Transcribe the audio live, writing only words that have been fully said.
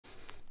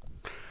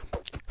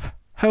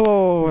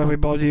Hello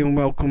everybody and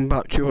welcome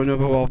back to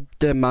another of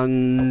the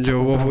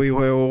Lovely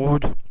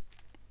World.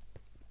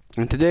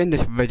 And today in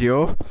this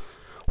video,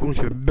 we're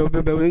going to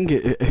be building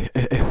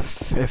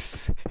a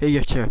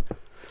theatre.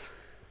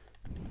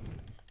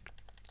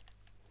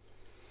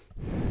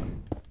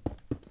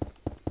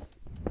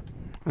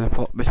 And I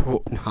thought this would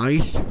look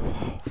nice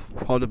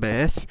for the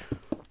base.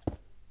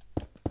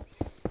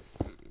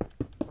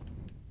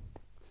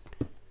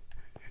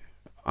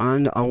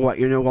 And I'll let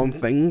you know one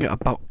thing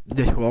about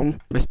this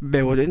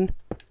building.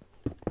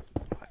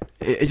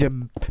 It is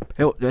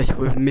built this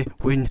with me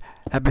when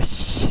ever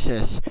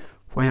since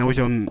when I was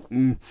on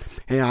an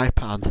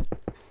iPad.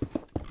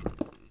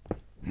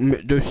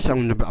 It does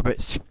sound a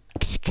bit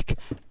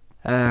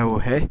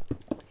scary,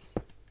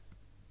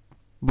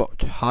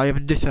 but I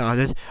have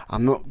decided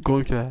I'm not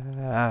going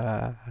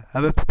to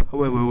have a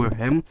problem with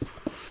him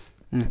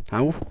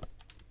now.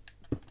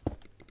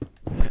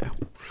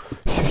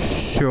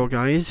 So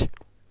guys,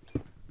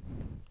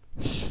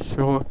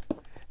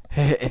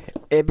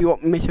 if you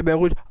want me to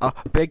build a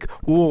big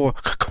roller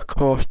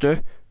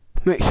coaster,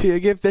 make sure you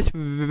give this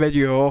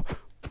video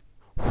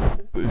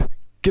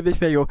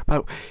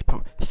about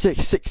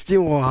 60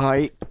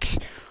 likes,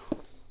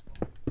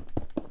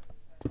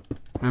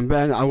 and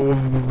then I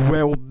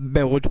will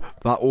build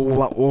that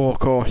roller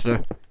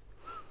coaster.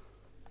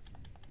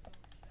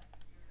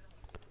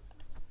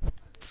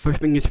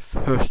 First thing is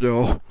first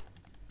though.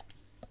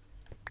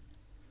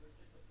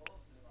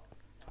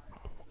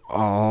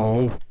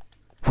 Oh.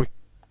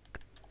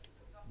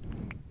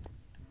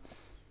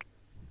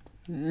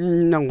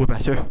 Now we're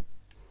better.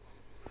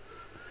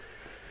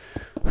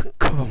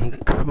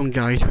 Come on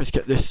guys, let's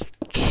get this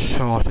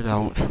sorted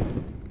out.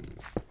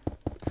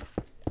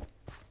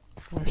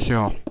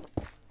 So,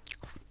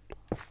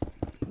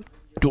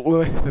 don't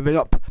worry, we're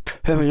not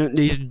permanent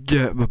these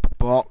dirt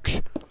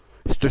blocks.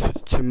 It's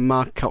just to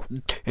mark out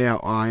the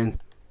outline.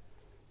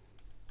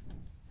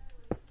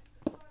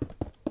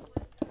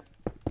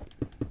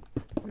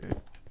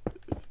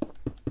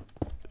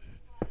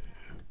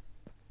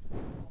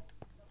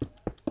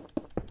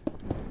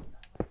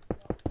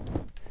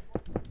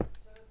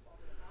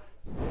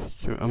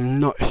 So I'm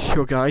not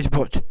sure guys,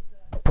 but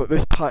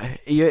this part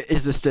here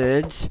is the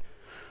stage,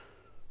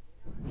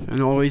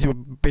 and all these will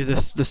be the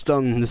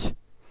stands.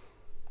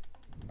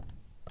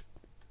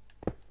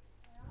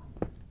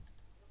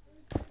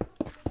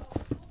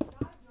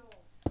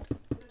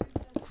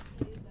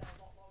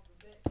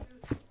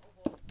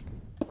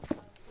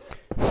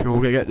 So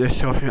we're gonna get this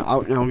sorted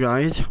out now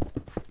guys.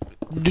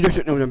 You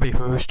don't know the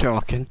people who's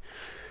talking,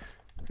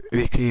 if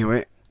you can hear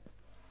it.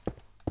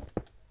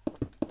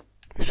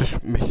 It's just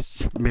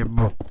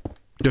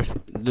just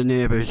the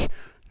neighbours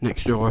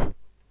next door.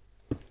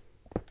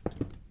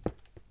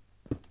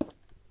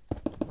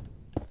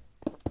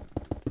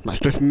 That's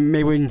just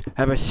me when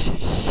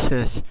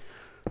Nemesis.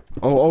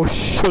 Oh,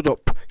 shut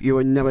up, you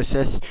and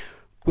Nemesis.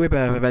 We're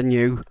better than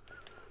you.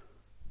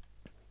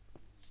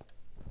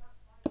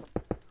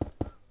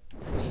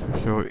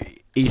 So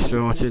he's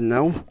sorted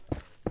now.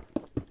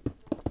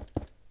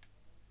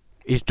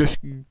 He's just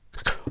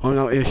on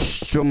out his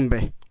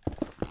zombie.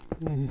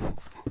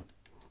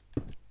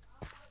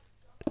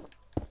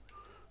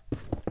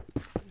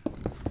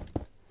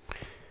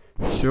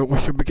 So we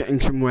should be getting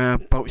somewhere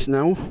about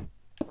now.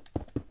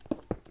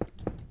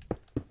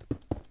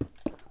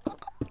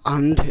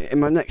 And in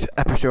my next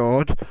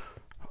episode,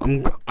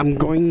 I'm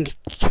going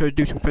to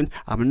do something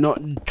I've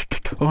not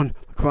done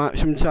quite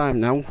some time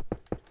now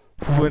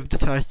with the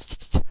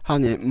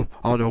Titanic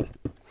model.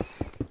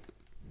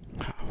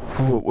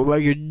 Where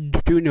you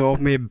do know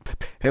me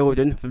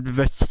building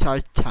the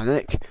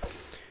Titanic,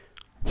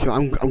 so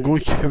I'm going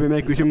to be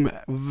making some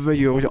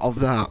videos of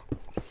that.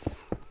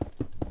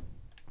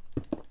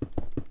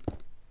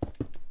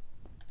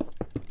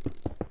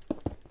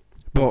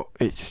 But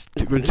it's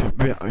going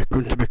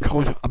to be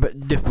called a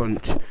bit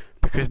different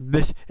because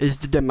this is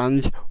the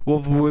Demands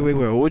Lovely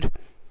World,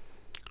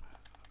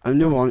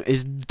 and the one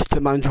is the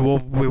Demands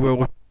Lovely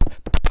World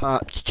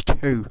Part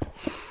 2.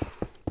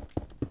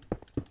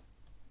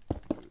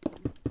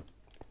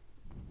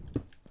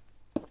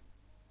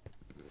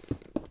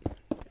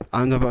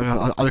 And I've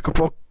had a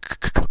couple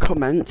of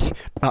comments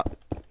that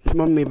some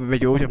of my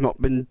videos have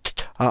not been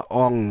that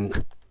long.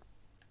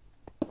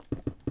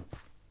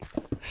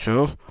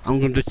 So, I'm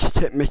going to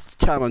take my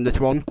time on this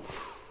one.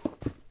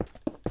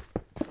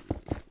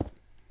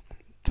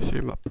 To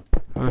see what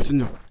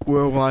person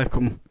will like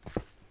them.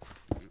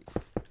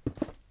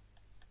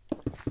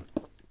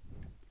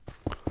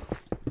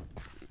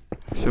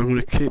 So I'm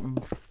going to keep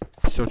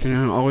sorting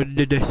out all of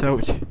this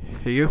out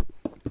here.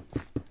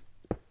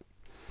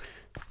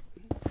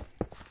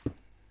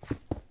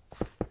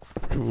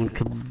 So I'm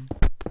going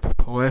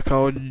to work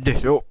all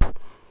this up.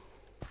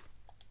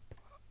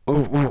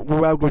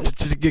 We're going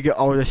to get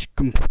all this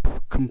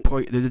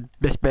completed,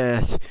 this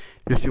base,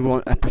 just in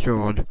one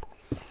episode.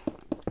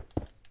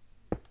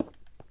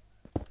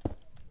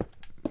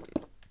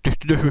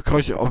 Just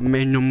because of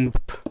my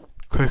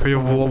because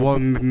of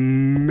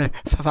one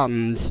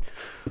fans.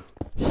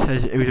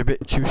 says it was a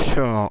bit too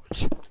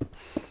short.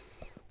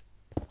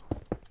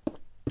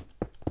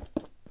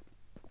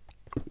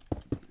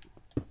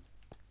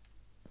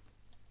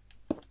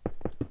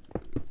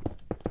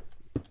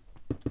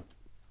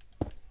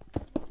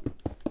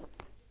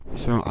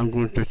 So I'm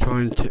going to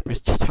try and take my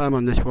time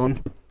on this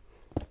one,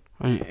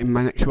 and in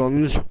my next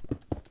ones, so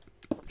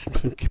I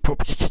can keep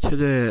up to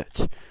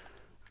date.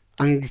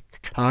 And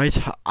guys,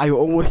 I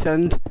only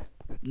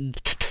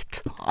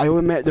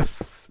make the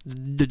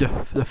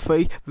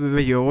 3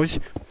 videos.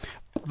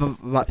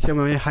 That's the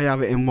way I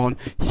have it in one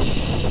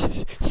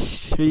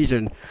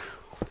season.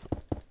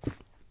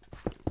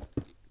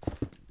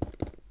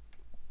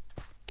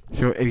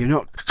 So if you're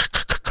not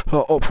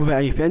caught up with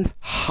anything,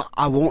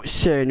 I won't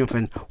say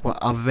nothing. What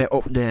I've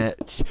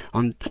updates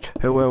on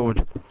the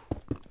world.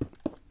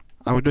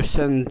 I will just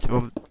send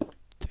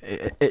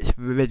its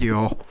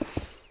video.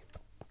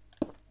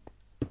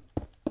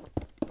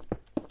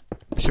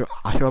 So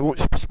I won't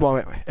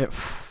spoil it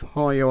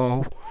for you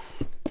all.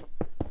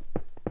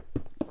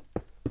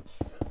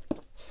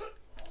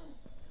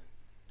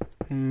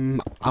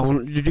 I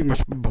won't do much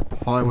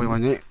spoiling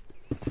on it.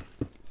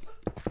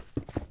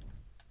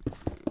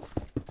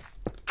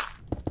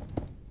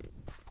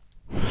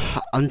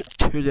 And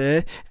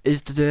today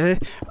is the day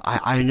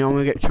I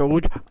normally get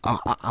told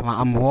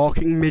I'm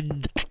walking my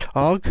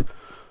dog.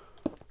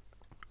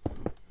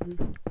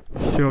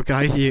 So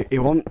guys,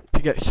 you want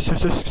to get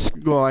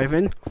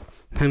subscribing,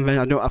 and then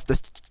I don't have to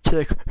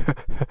take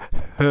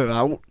her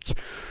out.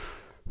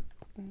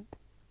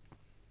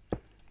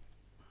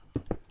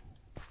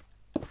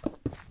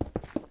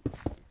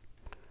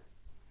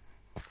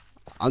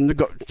 And I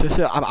got to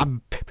say a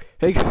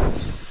big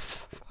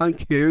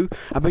thank you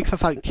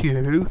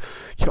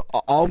to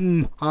all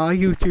my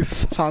YouTube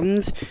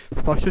fans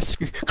for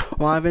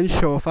subscribing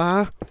so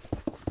far.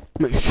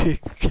 Make sure you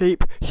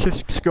keep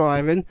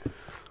subscribing.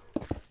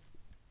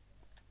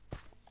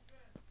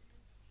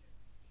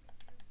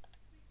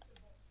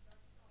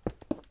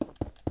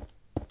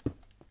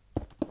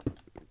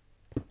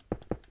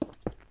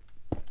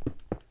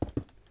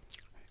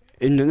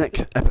 In the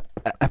next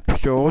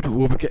episode,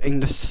 we'll be getting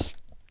the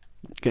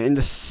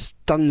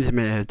stands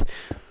made.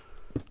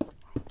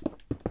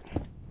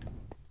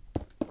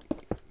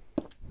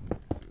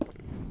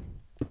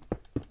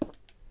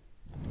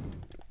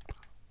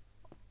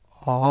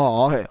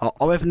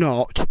 Or if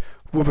not,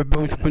 we'll be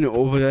putting it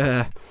over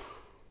there.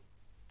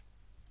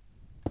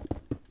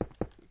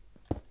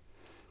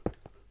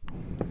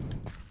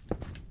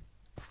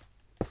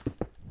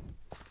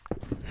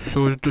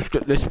 So we'll just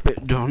get this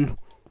bit done.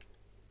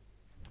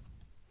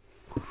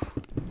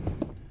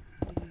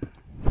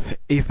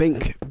 You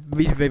think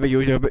these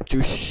videos are a bit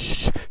too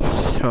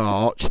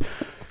short,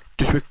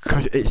 just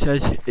because it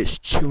says it's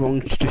too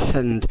long to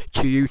send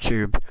to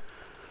YouTube.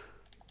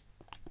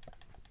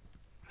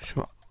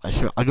 So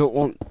I don't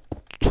want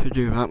to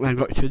do that when I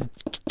got to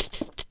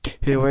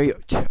wait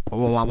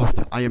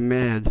what I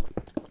made.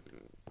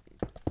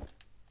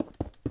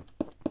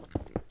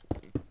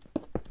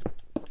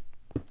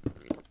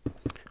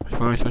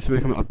 So it's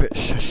become a bit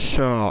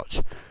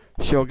short.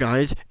 So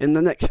guys, in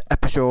the next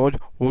episode,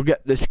 we'll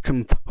get this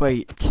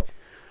complete.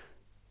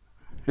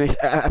 Next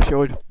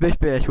episode, this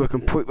base will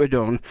completely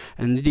done,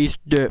 and these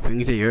dirt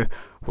things here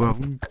will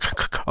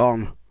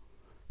on.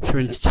 So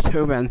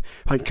until then,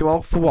 thank you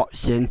all for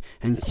watching,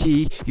 and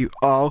see you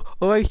all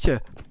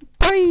later.